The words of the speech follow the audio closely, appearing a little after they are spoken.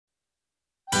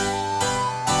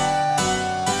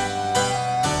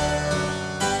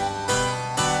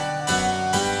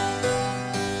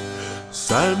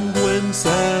Sanguine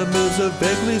Sam is a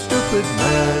vaguely stupid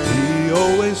man. He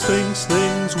always thinks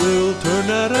things will turn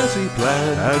out as he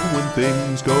planned, and when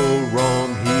things go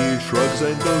wrong he shrugs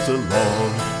and goes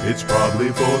along. It's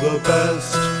probably for the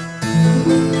best.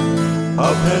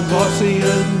 A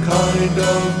Panglossian kind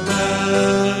of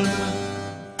man.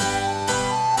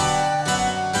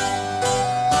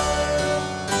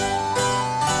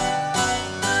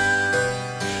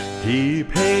 He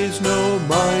pays no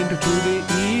mind to the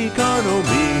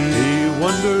economy. He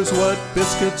wonders what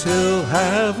biscuits he'll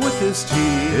have with his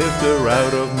tea. If they're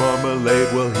out of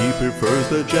marmalade, well, he prefers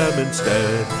the jam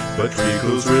instead. But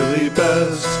treacle's really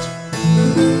best.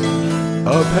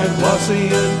 A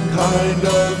Panglossian kind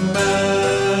of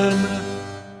man.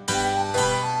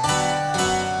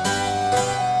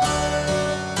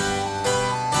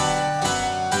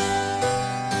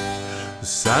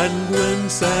 Sanguine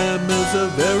Sam is a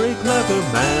very clever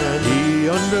man. He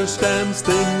understands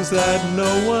things that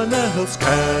no one else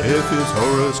can. If his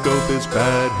horoscope is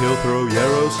bad, he'll throw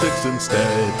Yarrow sticks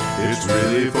instead. It's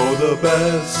really for the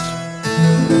best.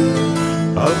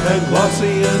 A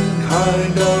Panglossian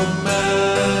kind of man.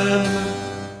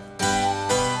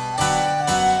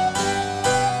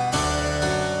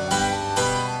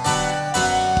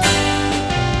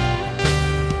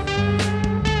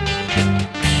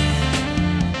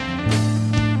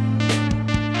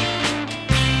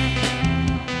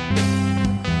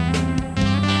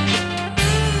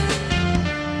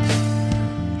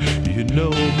 You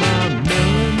know my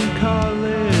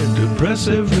melancholy,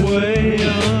 depressive way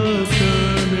of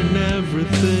turning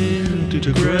everything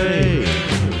to gray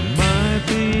might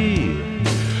be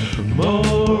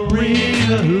more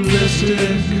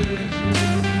realistic,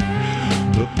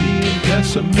 but being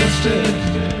pessimistic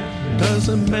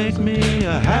doesn't make me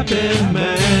a happy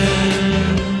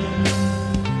man.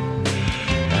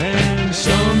 And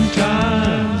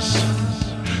sometimes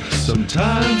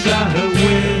I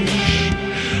wish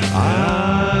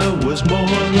I was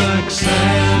more like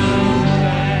Sam.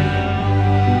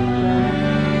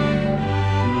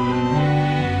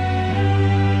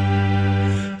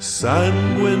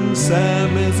 Sanguine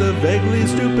Sam is a vaguely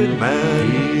stupid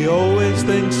man. He always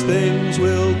thinks things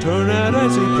will turn out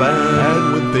as he planned,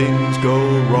 and when things go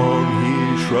wrong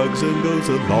he shrugs and goes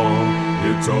along.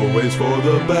 It's always for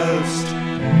the best.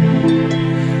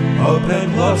 A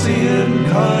Panglossian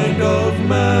kind of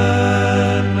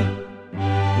man.